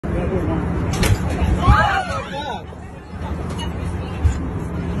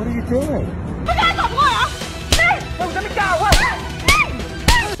What are you doing?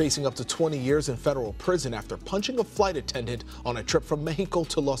 Facing up to 20 years in federal prison after punching a flight attendant on a trip from Mexico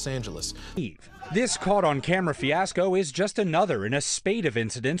to Los Angeles. This caught-on-camera fiasco is just another in a spate of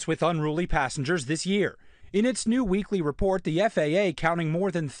incidents with unruly passengers this year. In its new weekly report, the FAA counting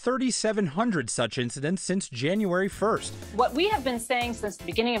more than 3,700 such incidents since January 1st. What we have been saying since the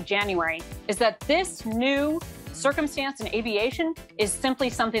beginning of January is that this new circumstance in aviation is simply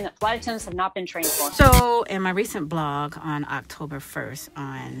something that flight attendants have not been trained for. So in my recent blog on October 1st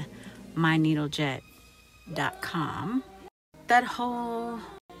on myneedlejet.com, that whole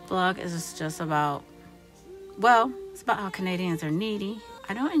blog is just about, well, it's about how Canadians are needy.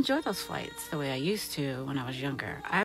 I don't enjoy those flights the way I used to when I was younger.